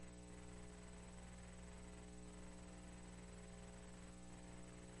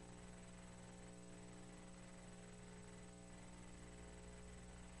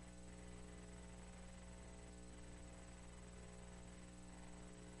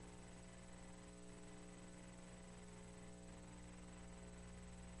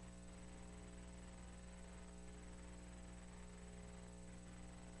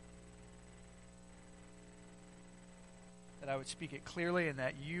I would speak it clearly and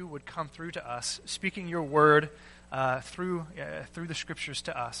that you would come through to us, speaking your word through the scriptures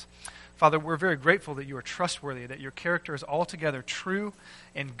to us. Father, we're very grateful that you are trustworthy, that your character is altogether true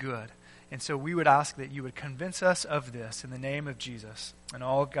and good. And so we would ask that you would convince us of this in the name of Jesus. And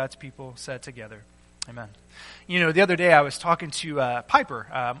all of God's people said together, amen. You know, the other day I was talking to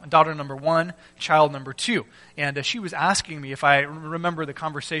Piper, daughter number 1, child number 2. And she was asking me, if I remember the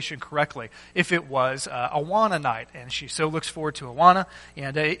conversation correctly, if it was Awana night. And she so looks forward to Awana.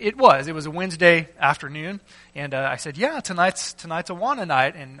 And it was a Wednesday afternoon. And I said, yeah, tonight's Awana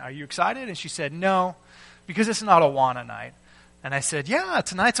night. And are you excited? And she said, no, because it's not Awana night. And I said, yeah,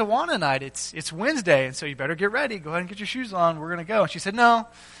 tonight's Awana night. It's Wednesday, and so you better get ready. Go ahead and get your shoes on. We're going to go. And she said, no,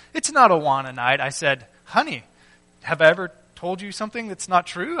 it's not Awana night. I said, honey, have I ever told you something that's not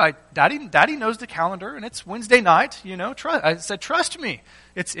true? Daddy knows the calendar, and it's Wednesday night. You know, I said, trust me.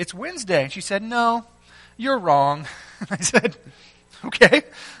 It's Wednesday. And she said, no, you're wrong. I said, okay,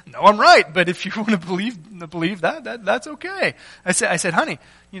 no, I'm right. But if you want to believe that, that's okay. I said, honey,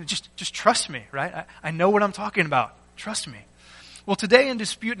 you know, just trust me, right? I know what I'm talking about. Trust me. Well, today in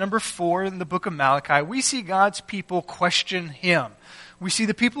dispute number 4 in the book of Malachi, we see God's people question him. We see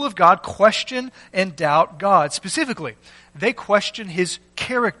the people of God question and doubt God. Specifically, they question his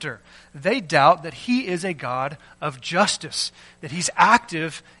character. They doubt that he is a God of justice, that he's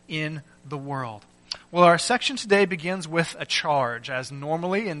active in the world. Well, our section today begins with a charge. As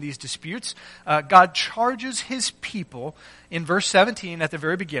normally in these disputes, God charges his people in verse 17 at the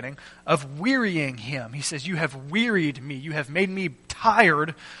very beginning of wearying him. He says, you have wearied me. You have made me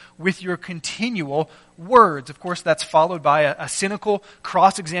tired with your continual words. Of course, that's followed by a cynical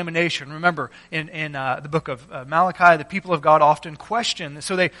cross-examination. Remember, in the book of Malachi, the people of God often question.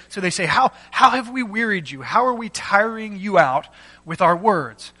 So they say, how have we wearied you? How are we tiring you out with our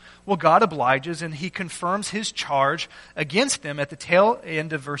words? Well, God obliges, and he confirms his charge against them at the tail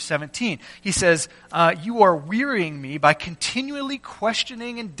end of verse 17. He says, you are wearying me by continually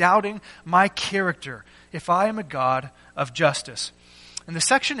questioning and doubting my character, if I am a God of justice. And the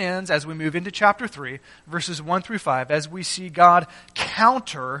section ends as we move into chapter 3, verses 1 through 5, as we see God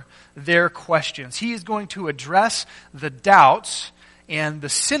counter their questions. He is going to address the doubts and the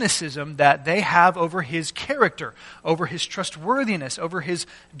cynicism that they have over his character, over his trustworthiness, over his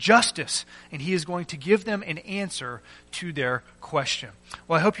justice. And he is going to give them an answer to their question.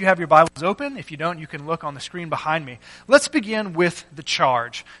 Well, I hope you have your Bibles open. If you don't, you can look on the screen behind me. Let's begin with the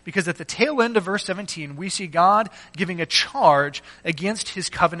charge, because at the tail end of verse 17, we see God giving a charge against his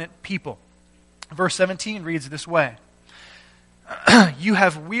covenant people. Verse 17 reads this way, you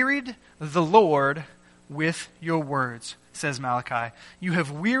have wearied the Lord with your words, says Malachi. You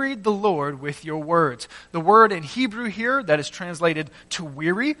have wearied the Lord with your words. The word in Hebrew here that is translated to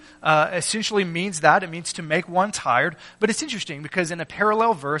weary essentially means that. It means to make one tired. But it's interesting because in a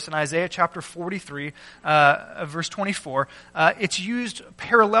parallel verse in Isaiah chapter 43, verse 24, it's used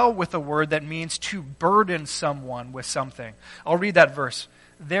parallel with a word that means to burden someone with something. I'll read that verse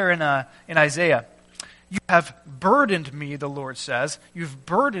there in Isaiah. You have burdened me, the Lord says. You've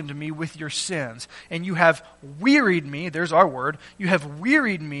burdened me with your sins. And you have wearied me, there's our word, you have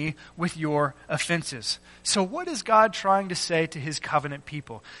wearied me with your offenses. So what is God trying to say to his covenant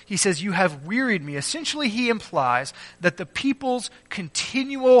people? He says, you have wearied me. Essentially, he implies that the people's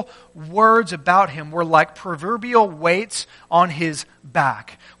continual words about him were like proverbial weights on his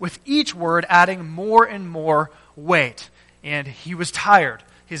back, with each word adding more and more weight. And he was tired.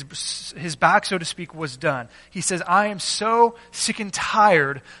 His back, so to speak, was done. He says, I am so sick and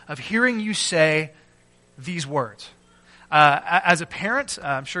tired of hearing you say these words. As a parent,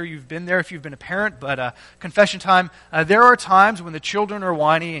 I'm sure you've been there if you've been a parent, but confession time, there are times when the children are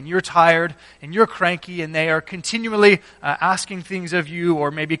whiny and you're tired and you're cranky and they are continually asking things of you or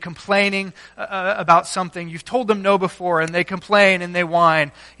maybe complaining about something. You've told them no before and they complain and they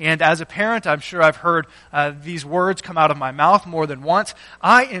whine. And as a parent, I'm sure I've heard these words come out of my mouth more than once.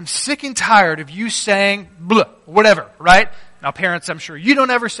 I am sick and tired of you saying blah, whatever, right? Now, parents, I'm sure you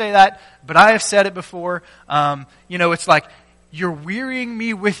don't ever say that, but I have said it before. It's like, you're wearying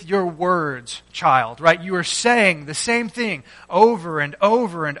me with your words, child, right? You are saying the same thing over and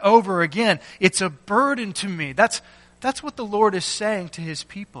over and over again. It's a burden to me. That's what the Lord is saying to his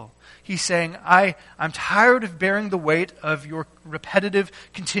people. He's saying, I'm tired of bearing the weight of your repetitive,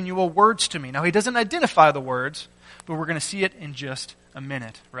 continual words to me. Now, he doesn't identify the words, but we're going to see it in just a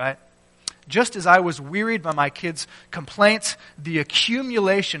minute, right? Just as I was wearied by my kids' complaints, the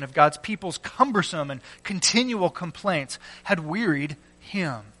accumulation of God's people's cumbersome and continual complaints had wearied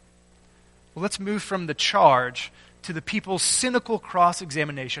him. Well, let's move from the charge to the people's cynical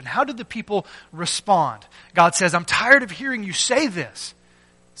cross-examination? How did the people respond? God says, I'm tired of hearing you say this.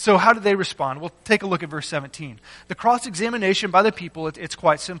 So how did they respond? Well, take a look at verse 17. The cross-examination by the people, it's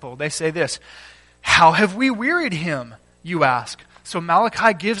quite simple. They say this, how have we wearied him, you ask? So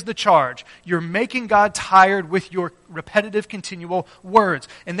Malachi gives the charge. You're making God tired with your repetitive, continual words.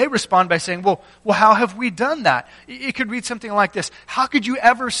 And they respond by saying, well, how have we done that? It could read something like this. How could you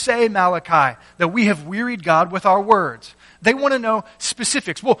ever say, Malachi, that we have wearied God with our words? They want to know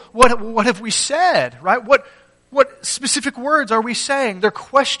specifics. Well, what have we said, right? What specific words are we saying? They're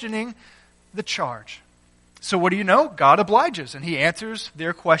questioning the charge. So what do you know? God obliges, and he answers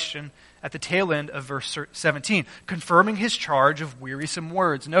their question at the tail end of verse 17, confirming his charge of wearisome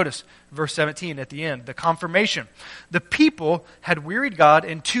words. Notice verse 17 at the end, the confirmation. The people had wearied God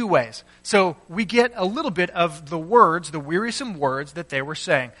in two ways. So we get a little bit of the words, the wearisome words that they were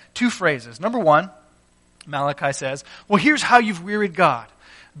saying. Two phrases. Number one, Malachi says, well, here's how you've wearied God.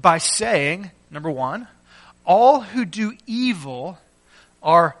 By saying, number one, all who do evil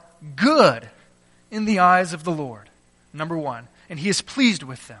are good in the eyes of the Lord. Number one. And he is pleased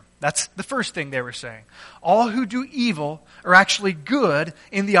with them. That's the first thing they were saying. All who do evil are actually good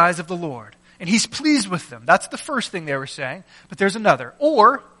in the eyes of the Lord. And he's pleased with them. That's the first thing they were saying. But there's another.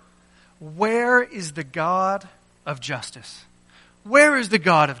 Or, where is the God of justice? Where is the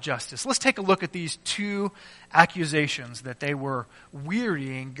God of justice? Let's take a look at these two accusations that they were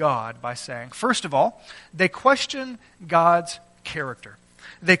wearying God by saying. First of all, they question God's character.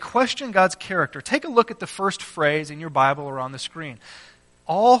 They question God's character. Take a look at the first phrase in your Bible or on the screen.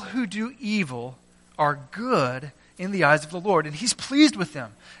 All who do evil are good in the eyes of the Lord, and he's pleased with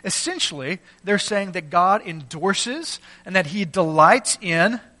them. Essentially, they're saying that God endorses and that he delights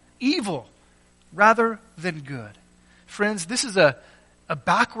in evil rather than good. Friends, this is a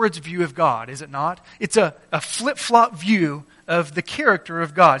backwards view of God, is it not? It's a flip-flop view of the character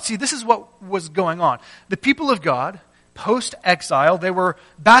of God. See, this is what was going on. The people of God, post-exile, they were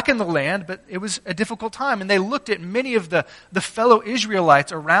back in the land, but it was a difficult time. And they looked at many of the fellow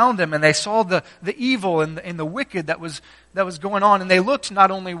Israelites around them, and they saw the evil and the wicked that was going on. And they looked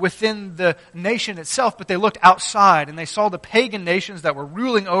not only within the nation itself, but they looked outside, and they saw the pagan nations that were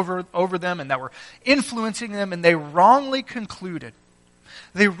ruling over them and that were influencing them, and they wrongly concluded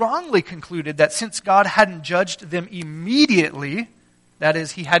that since God hadn't judged them immediately, that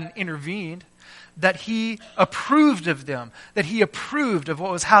is, he hadn't intervened, that he approved of them, that he approved of what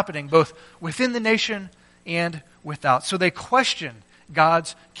was happening both within the nation and without. So they question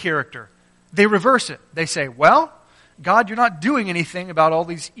God's character. They reverse it. They say, well, God, you're not doing anything about all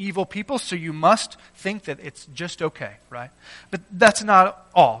these evil people, so you must think that it's just okay, right? But that's not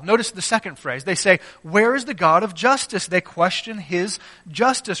all. Notice the second phrase. They say, where is the God of justice? They question his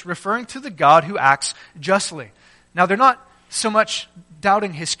justice, referring to the God who acts justly. Now, they're not so much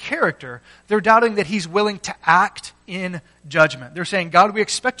doubting his character, they're doubting that he's willing to act in judgment. They're saying, God, we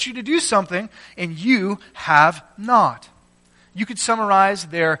expect you to do something, and you have not. You could summarize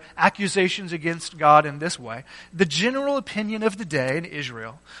their accusations against God in this way. The general opinion of the day in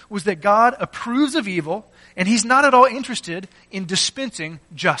Israel was that God approves of evil, and he's not at all interested in dispensing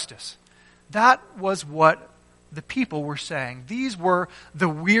justice. That was what the people were saying. These were the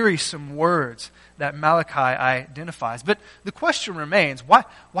wearisome words that Malachi identifies. But the question remains,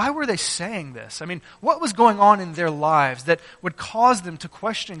 why were they saying this? I mean, what was going on in their lives that would cause them to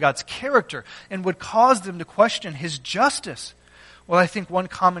question God's character and would cause them to question his justice? Well, I think one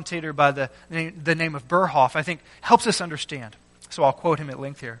commentator by the name of Berhoff, I think, helps us understand. So I'll quote him at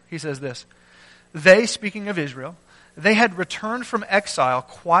length here. He says this, they, speaking of Israel, they had returned from exile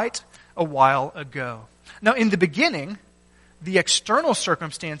quite a while ago. Now, in the beginning, the external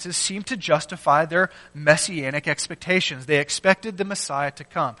circumstances seemed to justify their messianic expectations. They expected the Messiah to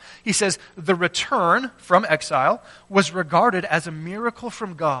come. He says the return from exile was regarded as a miracle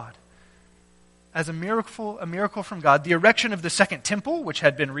from God. As a miracle from God. The erection of the second temple, which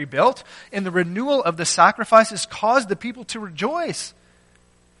had been rebuilt, and the renewal of the sacrifices caused the people to rejoice.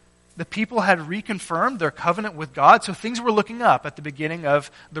 The people had reconfirmed their covenant with God, so things were looking up at the beginning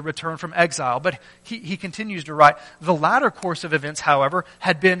of the return from exile. But he continues to write, the latter course of events, however,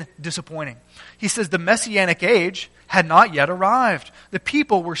 had been disappointing. He says the Messianic age had not yet arrived. The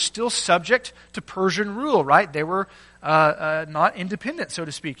people were still subject to Persian rule, right? They were not independent, so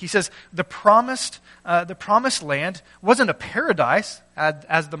to speak. He says the promised land wasn't a paradise,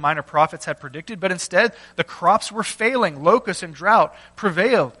 as the minor prophets had predicted, but instead the crops were failing, locusts and drought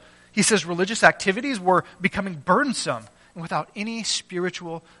prevailed. He says religious activities were becoming burdensome and without any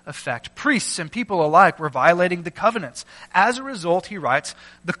spiritual effect. Priests and people alike were violating the covenants. As a result, he writes,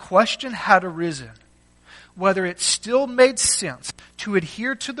 the question had arisen, whether it still made sense to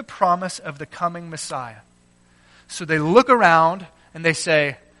adhere to the promise of the coming Messiah. So they look around and they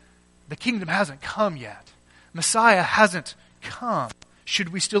say, the kingdom hasn't come yet. Messiah hasn't come. Should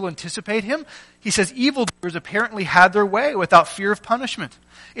we still anticipate him? He says evildoers apparently had their way without fear of punishment.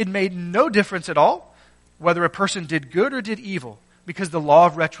 It made no difference at all whether a person did good or did evil, because the law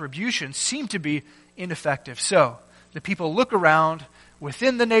of retribution seemed to be ineffective. So the people look around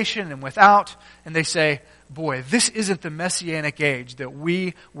within the nation and without, and they say, boy, this isn't the messianic age that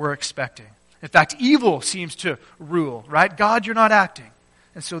we were expecting. In fact, evil seems to rule, right? God, you're not acting.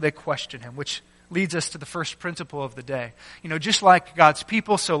 And so they question him, which leads us to the first principle of the day. You know, just like God's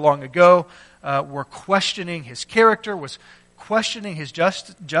people so long ago were questioning his character, was questioning his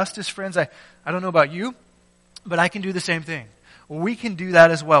justice, friends. I don't know about you, but I can do the same thing. We can do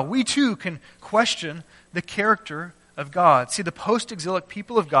that as well. We too can question the character of God. See, the post-exilic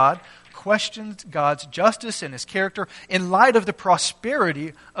people of God questioned God's justice and his character in light of the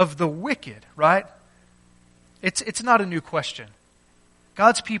prosperity of the wicked, right? It's not a new question.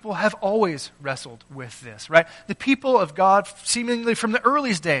 God's people have always wrestled with this, right? The people of God, seemingly from the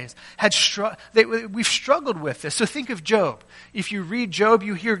earliest days, we've struggled with this. So think of Job. If you read Job,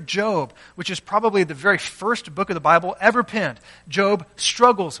 you hear Job, which is probably the very first book of the Bible ever penned. Job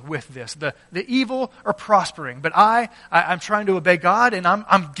struggles with this. The evil are prospering, but I'm trying to obey God, and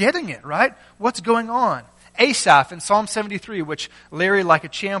I'm getting it, right? What's going on? Asaph in Psalm 73, which Larry, like a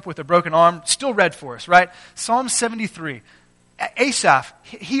champ with a broken arm, still read for us, right? Psalm 73. Asaph,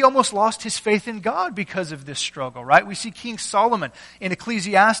 he almost lost his faith in God because of this struggle, right? We see King Solomon in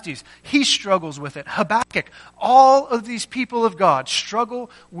Ecclesiastes. He struggles with it. Habakkuk, all of these people of God struggle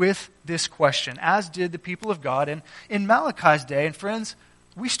with this question, as did the people of God in Malachi's day. And friends,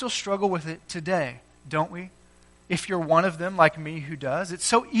 we still struggle with it today, don't we? If you're one of them like me who does, it's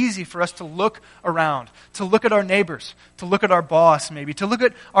so easy for us to look around, to look at our neighbors, to look at our boss maybe, to look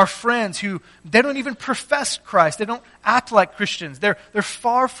at our friends who, they don't even profess Christ. They don't act like Christians. They're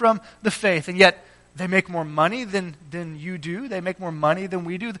far from the faith, and yet they make more money than you do. They make more money than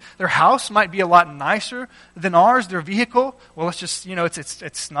we do. Their house might be a lot nicer than ours. Their vehicle, well, it's just,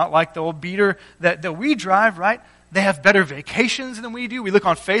 it's not like the old beater that we drive, right? They have better vacations than we do. We look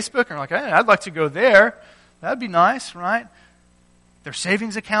on Facebook and we're like, hey, I'd like to go there. That'd be nice, right? Their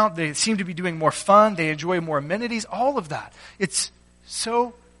savings account, they seem to be doing more fun. They enjoy more amenities, all of that. It's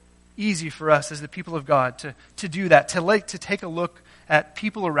so easy for us as the people of God to do that, to take a look at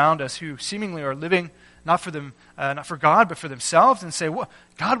people around us who seemingly are living not for God, but for themselves, and say, well,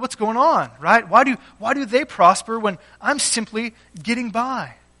 God, what's going on, right? Why do they prosper when I'm simply getting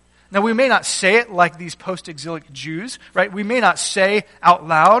by? Now, we may not say it like these post-exilic Jews, right? We may not say out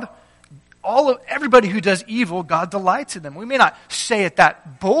loud, everybody who does evil, God delights in them. We may not say it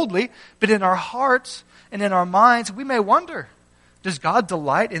that boldly, but in our hearts and in our minds, we may wonder, does God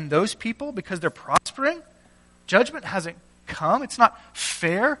delight in those people because they're prospering? Judgment hasn't come. It's not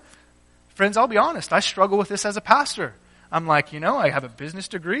fair. Friends, I'll be honest, I struggle with this as a pastor. I'm like, I have a business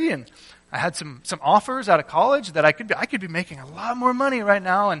degree, and I had some offers out of college that I could be making a lot more money right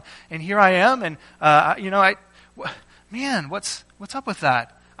now, and here I am, and what's up with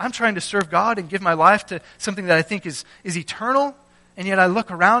that? I'm trying to serve God and give my life to something that I think is eternal, and yet I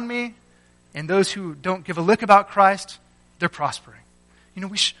look around me, and those who don't give a lick about Christ, they're prospering.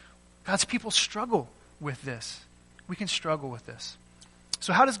 God's people struggle with this. We can struggle with this.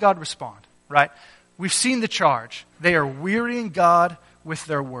 So how does God respond, right? We've seen the charge. They are wearying God with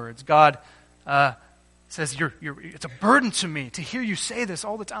their words. God says, it's a burden to me to hear you say this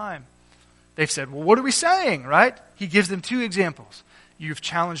all the time. They've said, well, what are we saying, right? He gives them two examples. You've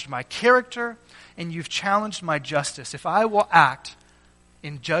challenged my character, and you've challenged my justice. If I will act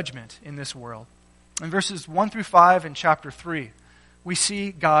in judgment in this world. In verses 1 through 5 in chapter 3, we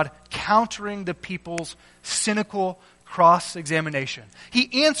see God countering the people's cynical cross-examination.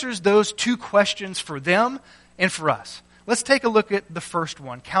 He answers those two questions for them and for us. Let's take a look at the first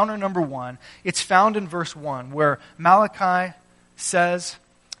one, counter number 1. It's found in verse 1, where Malachi says,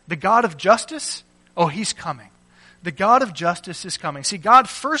 the God of justice, he's coming. The God of justice is coming. See, God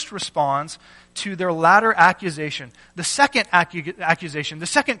first responds to their latter accusation. The second accusation, the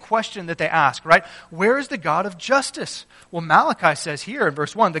second question that they ask, right? Where is the God of justice? Well, Malachi says here in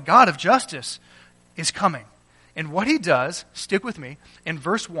verse 1, the God of justice is coming. And what he does, stick with me, in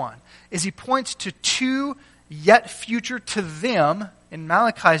verse 1, is he points to two yet future to them, in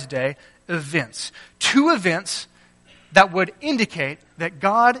Malachi's day, events. Two events that would indicate that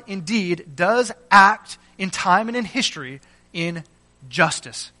God indeed does act in time and in history in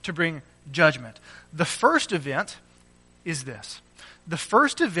justice, to bring judgment. The first event is this. The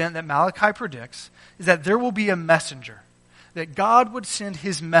first event that Malachi predicts is that there will be a messenger, that God would send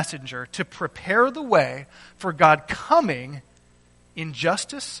his messenger to prepare the way for God coming in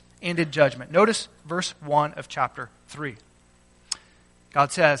justice and in judgment. Notice verse 1 of chapter 3.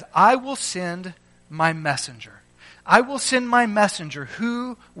 God says, I will send my messenger. I will send my messenger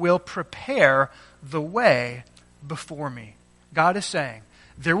who will prepare the way before me. God is saying,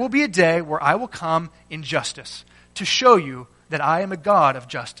 there will be a day where I will come in justice to show you that I am a God of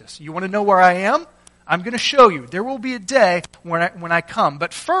justice. You want to know where I am? I'm going to show you. There will be a day when I come.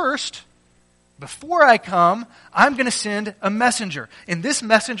 But first, before I come, I'm going to send a messenger. And this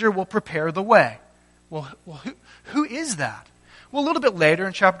messenger will prepare the way. Well, who is that? Well, a little bit later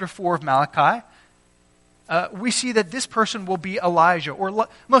in chapter 4 of Malachi, we see that this person will be Elijah, or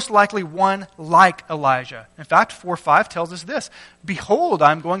most likely one like Elijah. In fact, 4:5 tells us this: behold,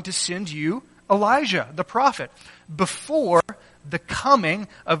 I'm going to send you Elijah, the prophet, before the coming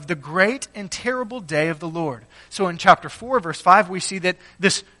of the great and terrible day of the Lord. So in chapter 4, verse 5, we see that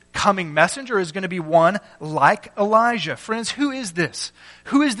this coming messenger is going to be one like Elijah. Friends, who is this?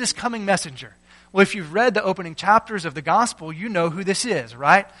 Who is this coming messenger? Well, if you've read the opening chapters of the gospel, you know who this is,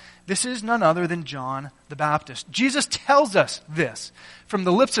 right? This is none other than John the Baptist. Jesus tells us this from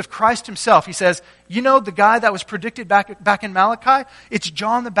the lips of Christ himself. He says, you know the guy that was predicted back in Malachi? It's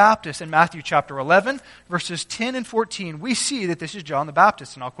John the Baptist. In Matthew chapter 11, verses 10 and 14, we see that this is John the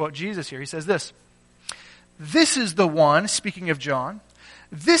Baptist. And I'll quote Jesus here. He says this: this is the one, speaking of John,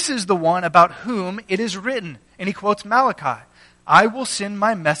 this is the one about whom it is written. And he quotes Malachi. I will send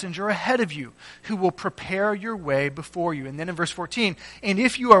my messenger ahead of you, who will prepare your way before you. And then in verse 14, and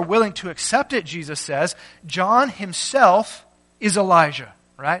if you are willing to accept it, Jesus says, John himself is Elijah,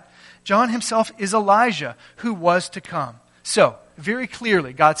 right? John himself is Elijah who was to come. So, very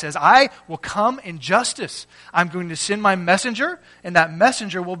clearly, God says, I will come in justice. I'm going to send my messenger, and that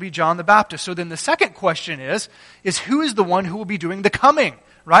messenger will be John the Baptist. So then the second question is who is the one who will be doing the coming,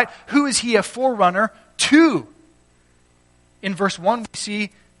 right? Who is he a forerunner to? In verse 1, we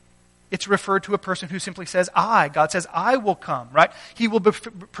see it's referred to a person who simply says, I. God says, I will come, right? He will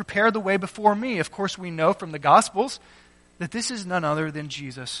prepare the way before me. Of course, we know from the Gospels that this is none other than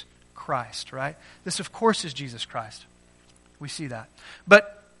Jesus Christ, right? This, of course, is Jesus Christ. We see that.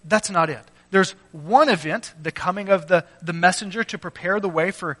 But that's not it. There's one event, the coming of the messenger to prepare the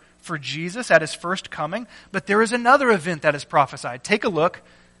way for Jesus at his first coming. But there is another event that is prophesied. Take a look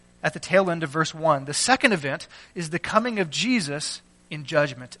at the tail end of verse 1. The second event is the coming of Jesus in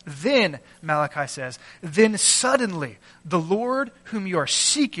judgment. Then, Malachi says, then suddenly the Lord whom you are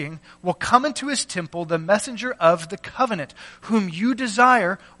seeking will come into his temple, the messenger of the covenant, whom you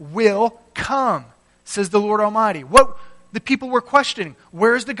desire will come, says the Lord Almighty. What the people were questioning,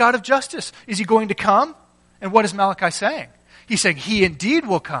 where is the God of justice? Is he going to come? And what is Malachi saying? He's saying he indeed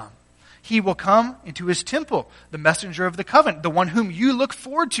will come. He will come into his temple, the messenger of the covenant, the one whom you look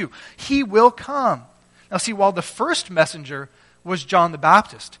forward to. He will come. Now see, while the first messenger was John the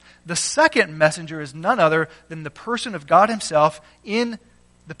Baptist, the second messenger is none other than the person of God himself in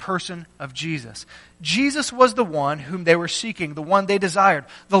the person of Jesus. Jesus was the one whom they were seeking, the one they desired,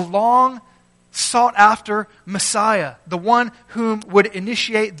 the long sought after Messiah, the one whom would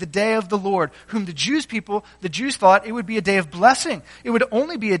initiate the day of the Lord, whom the Jews thought it would be a day of blessing. It would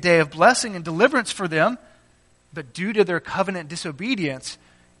only be a day of blessing and deliverance for them, but due to their covenant disobedience,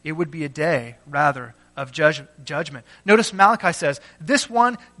 it would be a day, rather, of judgment. Notice Malachi says, this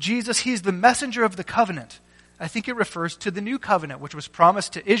one, Jesus, he's the messenger of the covenant. I think it refers to the new covenant, which was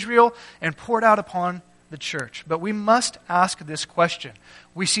promised to Israel and poured out upon the church. But we must ask this question.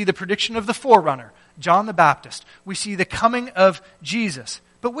 We see the prediction of the forerunner, John the Baptist. We see the coming of Jesus.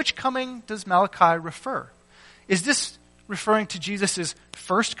 But which coming does Malachi refer? Is this referring to Jesus'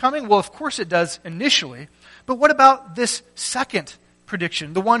 first coming? Well, of course it does initially. But what about this second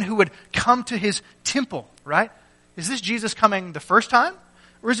prediction, the one who would come to his temple, right? Is this Jesus coming the first time?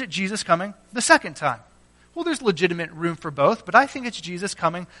 Or is it Jesus coming the second time? Well, there's legitimate room for both, but I think it's Jesus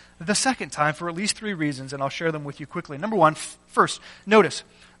coming the second time for at least 3 reasons, and I'll share them with you quickly. Number one, first, notice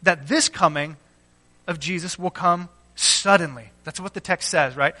that this coming of Jesus will come suddenly. That's what the text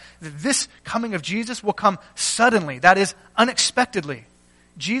says, right? This coming of Jesus will come suddenly. That is, unexpectedly.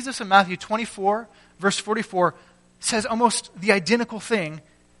 Jesus in Matthew 24, verse 44, says almost the identical thing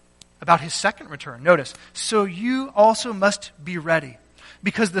about his second return. Notice, so you also must be ready,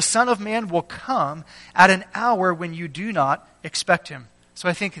 because the Son of Man will come at an hour when you do not expect him. So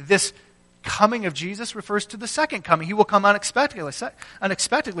I think this coming of Jesus refers to the second coming. He will come unexpectedly.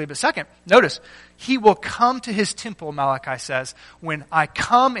 But second, notice, he will come to his temple, Malachi says. When I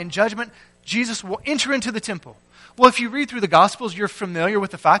come in judgment, Jesus will enter into the temple. Well, if you read through the Gospels, you're familiar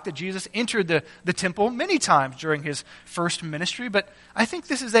with the fact that Jesus entered the temple many times during his first ministry, but I think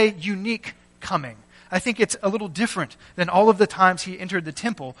this is a unique coming. I think it's a little different than all of the times he entered the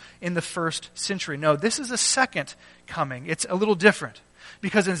temple in the first century. No, this is a second coming. It's a little different.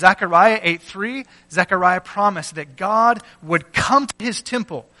 Because in Zechariah 8:3, Zechariah promised that God would come to his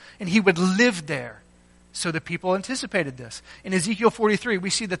temple and he would live there. So the people anticipated this. In Ezekiel 43, we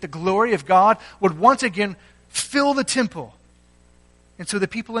see that the glory of God would once again fill the temple. And so the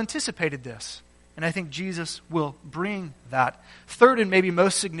people anticipated this. And I think Jesus will bring that. Third, and maybe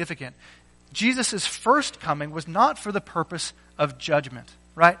most significant, Jesus' first coming was not for the purpose of judgment,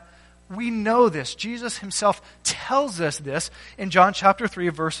 right? We know this. Jesus himself tells us this in John chapter 3,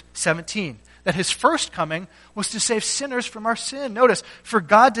 verse 17, that his first coming was to save sinners from our sin. Notice, for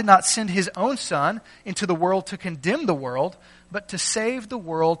God did not send his own Son into the world to condemn the world, but to save the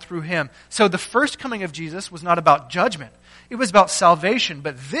world through him. So the first coming of Jesus was not about judgment. It was about salvation.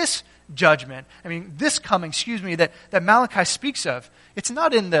 But this judgment, this coming, that Malachi speaks of, it's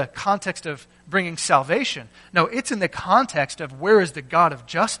not in the context of bringing salvation. No, it's in the context of where is the God of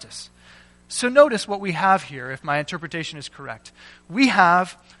justice. So notice what we have here, if my interpretation is correct. We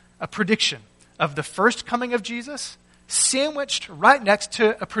have a prediction of the first coming of Jesus sandwiched right next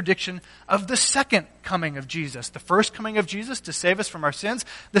to a prediction of the second coming of Jesus. The first coming of Jesus to save us from our sins.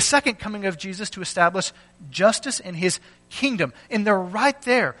 The second coming of Jesus to establish justice in his kingdom. And they're right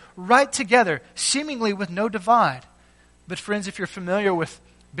there, right together, seemingly with no divide. But friends, if you're familiar with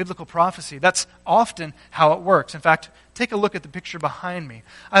biblical prophecy, that's often how it works. In fact, take a look at the picture behind me.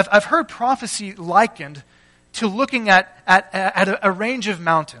 I've heard prophecy likened to looking at a range of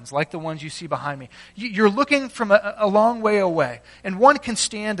mountains, like the ones you see behind me. You're looking from a long way away, and one can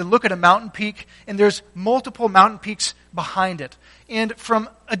stand and look at a mountain peak, and there's multiple mountain peaks behind it. And from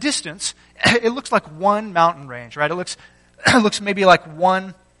a distance, it looks like one mountain range, right? It looks maybe like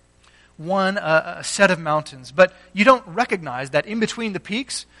one set of mountains, but you don't recognize that in between the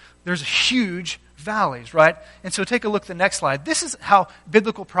peaks, there's huge valleys, right? And so take a look at the next slide. This is how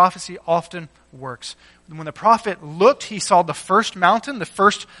biblical prophecy often works. When the prophet looked, he saw the first mountain, the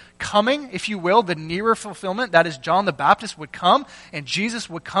first coming, if you will, the nearer fulfillment. That is, John the Baptist would come, and Jesus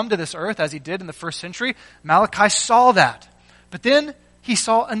would come to this earth as he did in the first century. Malachi saw that. But then he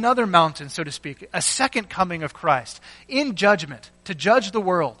saw another mountain, so to speak, a second coming of Christ in judgment, to judge the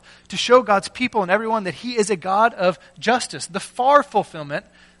world, to show God's people and everyone that he is a God of justice. The far fulfillment,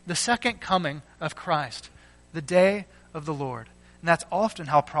 the second coming of Christ, the day of the Lord. And that's often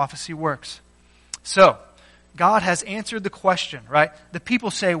how prophecy works. So, God has answered the question, right? The people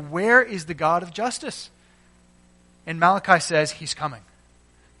say, where is the God of justice? And Malachi says, he's coming.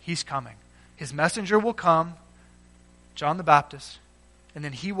 He's coming. His messenger will come, John the Baptist, and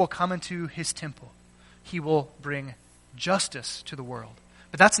then he will come into his temple. He will bring justice to the world.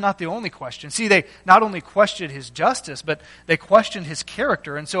 But that's not the only question. See, they not only questioned his justice, but they questioned his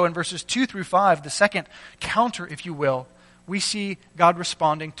character. And so in verses 2 through 5, the second counter, if you will, we see God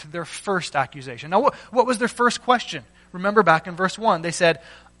responding to their first accusation. Now, what was their first question? Remember back in verse 1, they said,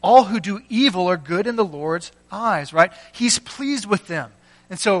 all who do evil are good in the Lord's eyes, right? He's pleased with them.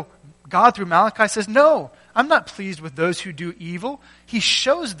 And so God, through Malachi, says, no, I'm not pleased with those who do evil. He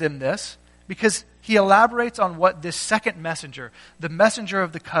shows them this because he elaborates on what this second messenger, the messenger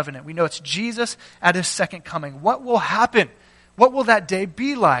of the covenant, we know it's Jesus at his second coming. What will happen? What will that day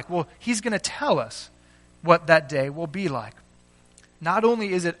be like? Well, he's going to tell us what that day will be like. Not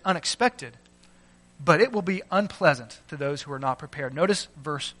only is it unexpected, but it will be unpleasant to those who are not prepared. Notice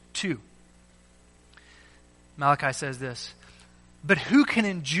verse 2. Malachi says this, but who can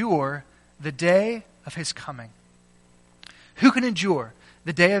endure the day of his coming? Who can endure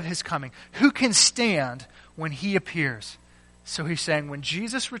the day of his coming? Who can stand when he appears? So he's saying when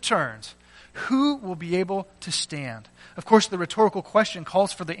Jesus returns, who will be able to stand? Of course, the rhetorical question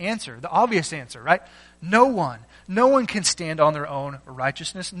calls for the answer, the obvious answer, right? No one. No one can stand on their own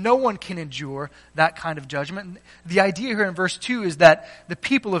righteousness. No one can endure that kind of judgment. The idea here in verse 2 is that the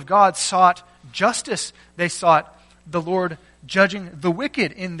people of God sought justice. They sought the Lord judging the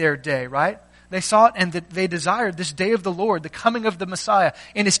wicked in their day, right? They sought and they desired this day of the Lord, the coming of the Messiah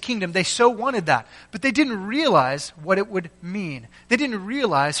in his kingdom. They so wanted that. But they didn't realize what it would mean. They didn't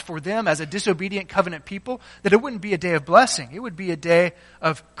realize for them as a disobedient covenant people that it wouldn't be a day of blessing. It would be a day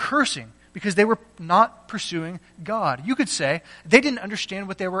of cursing because they were not pursuing God. You could say they didn't understand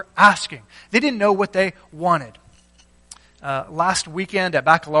what they were asking. They didn't know what they wanted. Last weekend at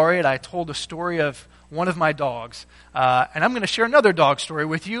Baccalaureate, I told a story of one of my dogs. And I'm going to share another dog story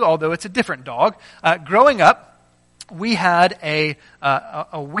with you, although it's a different dog. Growing up, we had a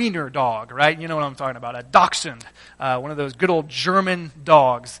wiener dog, right? You know what I'm talking about, a Dachshund, one of those good old German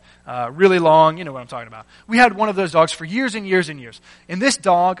dogs, really long. You know what I'm talking about. We had one of those dogs for years and years and years. And this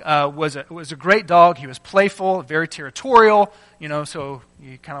dog was a great dog. He was playful, very territorial, so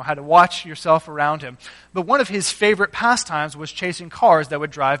you kind of had to watch yourself around him. But one of his favorite pastimes was chasing cars that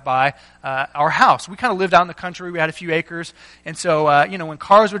would drive by our house. We kind of lived out in the country. We had a few acres. And so, when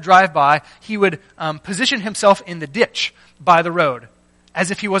cars would drive by, he would position himself in the ditch by the road,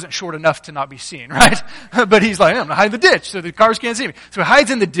 as if he wasn't short enough to not be seen, right? But he's like, I'm going to hide in the ditch so the cars can't see me. So he hides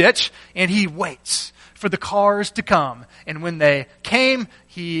in the ditch, and he waits for the cars to come. And when they came,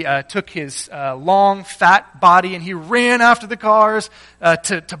 he took his long, fat body, and he ran after the cars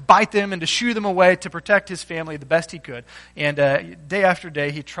to bite them and to shoo them away to protect his family the best he could. And day after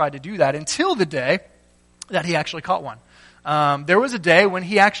day, he tried to do that until the day that he actually caught one. There was a day when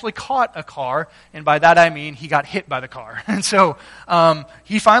he actually caught a car, and by that I mean he got hit by the car. And so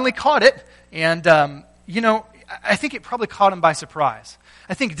he finally caught it, and I think it probably caught him by surprise.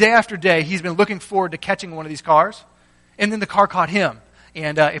 I think day after day he's been looking forward to catching one of these cars, and then the car caught him,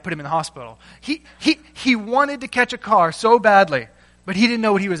 and it put him in the hospital. He wanted to catch a car so badly, but he didn't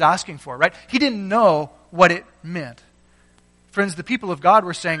know what he was asking for, right? He didn't know what it meant. Friends, the people of God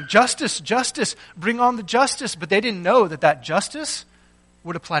were saying, justice, justice, bring on the justice. But they didn't know that justice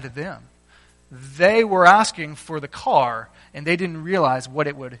would apply to them. They were asking for the car, and they didn't realize what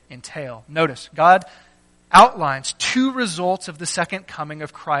it would entail. Notice, God outlines two results of the second coming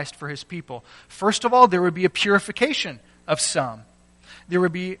of Christ for his people. First of all, there would be a purification of some. There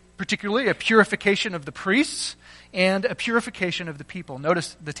would be particularly a purification of the priests and a purification of the people.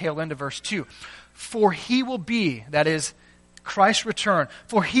 Notice the tail end of verse 2. For he will be, that is, Christ's return,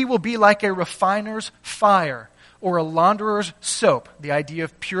 for he will be like a refiner's fire or a launderer's soap, the idea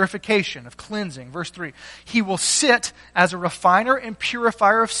of purification, of cleansing. Verse 3, he will sit as a refiner and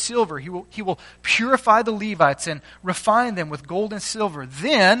purifier of silver. He will purify the Levites and refine them with gold and silver.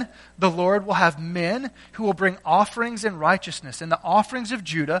 Then the Lord will have men who will bring offerings in righteousness, and the offerings of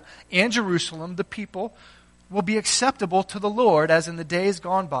Judah and Jerusalem, the people, will be acceptable to the Lord as in the days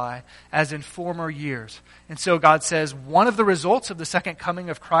gone by, as in former years. And so God says one of the results of the second coming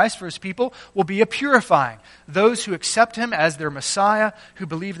of Christ for his people will be a purifying. Those who accept him as their Messiah, who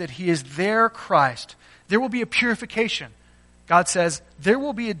believe that he is their Christ, there will be a purification. God says there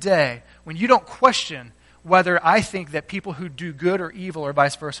will be a day when you don't question whether I think that people who do good are evil or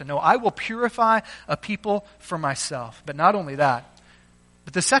vice versa. No, I will purify a people for myself. But not only that,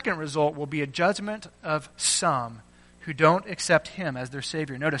 but the second result will be a judgment of some who don't accept him as their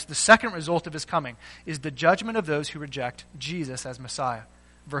Savior. Notice, the second result of his coming is the judgment of those who reject Jesus as Messiah.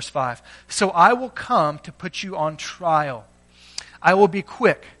 Verse 5, so I will come to put you on trial. I will be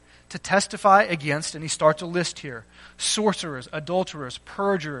quick to testify against, and he starts a list here, sorcerers, adulterers,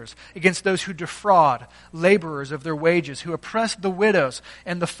 perjurers, against those who defraud, laborers of their wages, who oppress the widows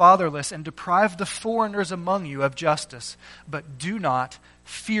and the fatherless, and deprive the foreigners among you of justice. But do not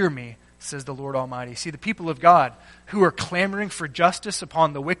fear me, says the Lord Almighty. See, the people of God who are clamoring for justice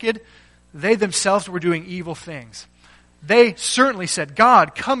upon the wicked, they themselves were doing evil things. They certainly said,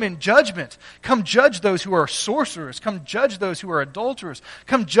 God, come in judgment. Come judge those who are sorcerers. Come judge those who are adulterers.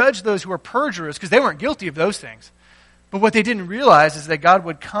 Come judge those who are perjurers, because they weren't guilty of those things. But what they didn't realize is that God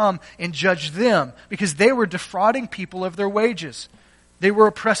would come and judge them because they were defrauding people of their wages. They were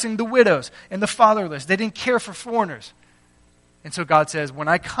oppressing the widows and the fatherless. They didn't care for foreigners. And so God says, when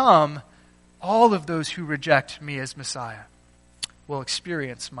I come, all of those who reject me as Messiah will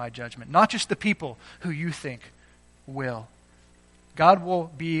experience my judgment. Not just the people who you think will. God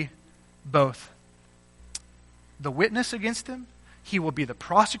will be both the witness against them, he will be the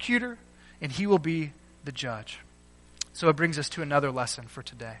prosecutor, and he will be the judge. So it brings us to another lesson for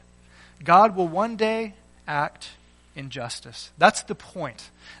today. God will one day act in justice. That's the point.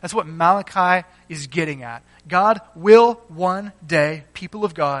 That's what Malachi is getting at. God will one day, people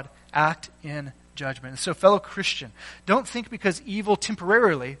of God, act in judgment. And so, fellow Christian, don't think because evil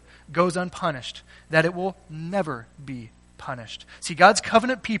temporarily goes unpunished that it will never be punished. See, God's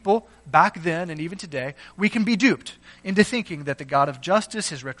covenant people back then and even today, we can be duped into thinking that the God of justice,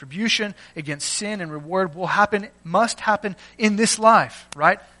 his retribution against sin and reward must happen in this life,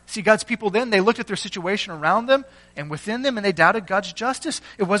 right? See, God's people then, they looked at their situation around them and within them, and they doubted God's justice.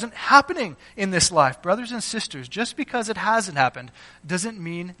 It wasn't happening in this life. Brothers and sisters, just because it hasn't happened doesn't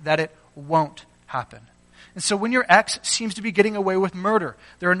mean that it won't happen. And so when your ex seems to be getting away with murder,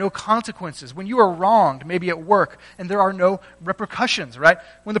 there are no consequences. When you are wronged, maybe at work, and there are no repercussions, right?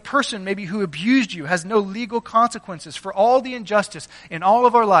 When the person maybe who abused you has no legal consequences for all the injustice in all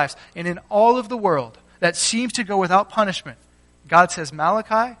of our lives and in all of the world, that seems to go without punishment. God says,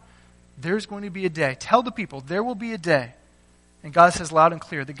 Malachi, there's going to be a day. Tell the people, there will be a day. And God says loud and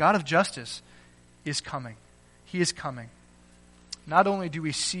clear, the God of justice is coming. He is coming. Not only do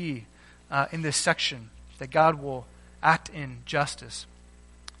we see in this section that God will act in justice,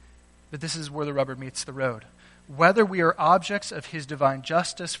 but this is where the rubber meets the road. Whether we are objects of his divine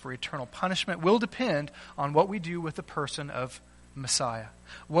justice for eternal punishment will depend on what we do with the person of Messiah,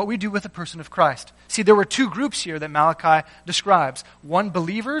 what we do with the person of Christ. See, there were two groups here that Malachi describes, one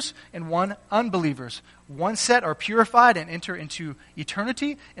believers and one unbelievers. One set are purified and enter into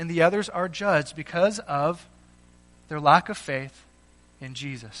eternity, and the others are judged because of their lack of faith in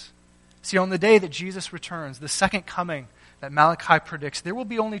Jesus. See, on the day that Jesus returns, the second coming that Malachi predicts, there will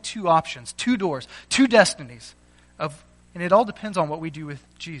be only two options, two doors, two destinies, and it all depends on what we do with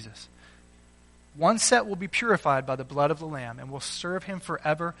Jesus. One set will be purified by the blood of the Lamb and will serve him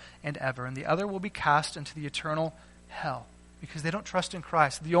forever and ever, and the other will be cast into the eternal hell because they don't trust in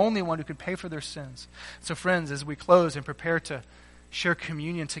Christ, the only one who could pay for their sins. So friends, as we close and prepare to share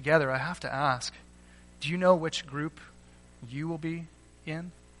communion together, I have to ask, do you know which group you will be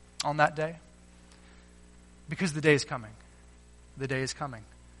in on that day? Because the day is coming. The day is coming.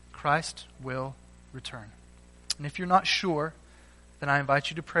 Christ will return. And if you're not sure, then I invite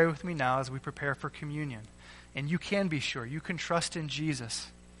you to pray with me now as we prepare for communion. And you can be sure. You can trust in Jesus.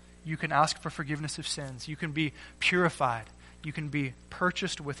 You can ask for forgiveness of sins. You can be purified. You can be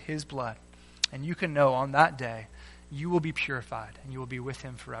purchased with his blood. And you can know on that day you will be purified and you will be with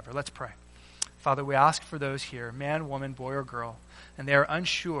him forever. Let's pray. Father, we ask for those here, man, woman, boy, or girl, and they are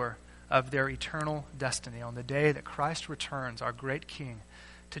unsure of their eternal destiny on the day that Christ returns, our great King,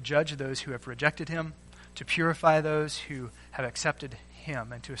 to judge those who have rejected him, to purify those who have accepted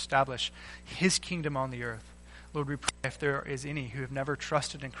him, and to establish his kingdom on the earth. Lord, we pray if there is any who have never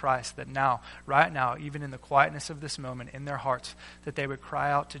trusted in Christ, that now, right now, even in the quietness of this moment in their hearts, that they would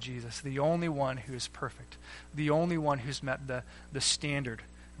cry out to Jesus, the only one who is perfect, the only one who's met the standard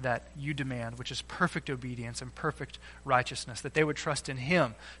that you demand, which is perfect obedience and perfect righteousness, that they would trust in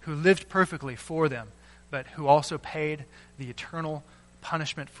him who lived perfectly for them, but who also paid the eternal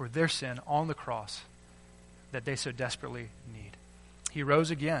punishment for their sin on the cross that they so desperately need. He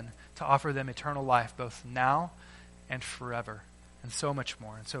rose again to offer them eternal life, both now and forever, and so much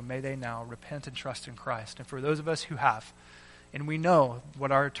more. And so may they now repent and trust in Christ. And for those of us who have, and we know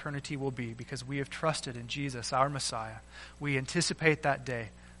what our eternity will be because we have trusted in Jesus, our Messiah, we anticipate that day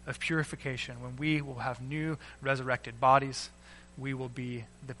of purification when we will have new resurrected bodies. We will be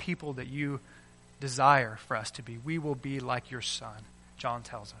the people that you desire for us to be. We will be like your Son, John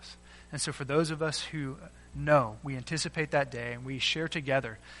tells us. And so for those of us who know, we anticipate that day and we share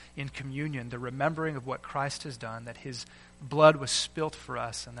together in communion the remembering of what Christ has done, that his blood was spilt for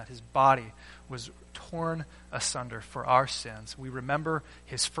us and that his body was torn asunder for our sins. We remember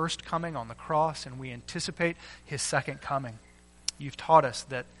his first coming on the cross and we anticipate his second coming. You've taught us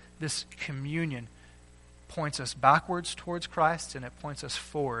that this communion points us backwards towards Christ and it points us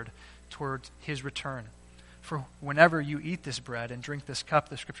forward towards his return. For whenever you eat this bread and drink this cup,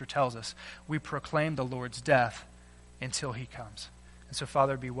 the Scripture tells us, we proclaim the Lord's death until he comes. And so,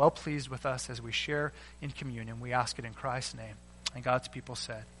 Father, be well pleased with us as we share in communion. We ask it in Christ's name. And God's people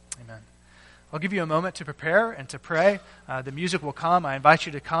said, amen. I'll give you a moment to prepare and to pray. The music will come. I invite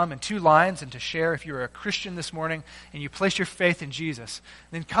you to come in two lines and to share. If you're a Christian this morning and you place your faith in Jesus,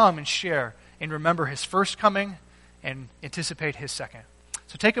 then come and share and remember his first coming and anticipate his second.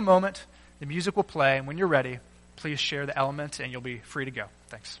 So take a moment. The music will play, and when you're ready, please share the elements, and you'll be free to go.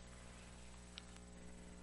 Thanks.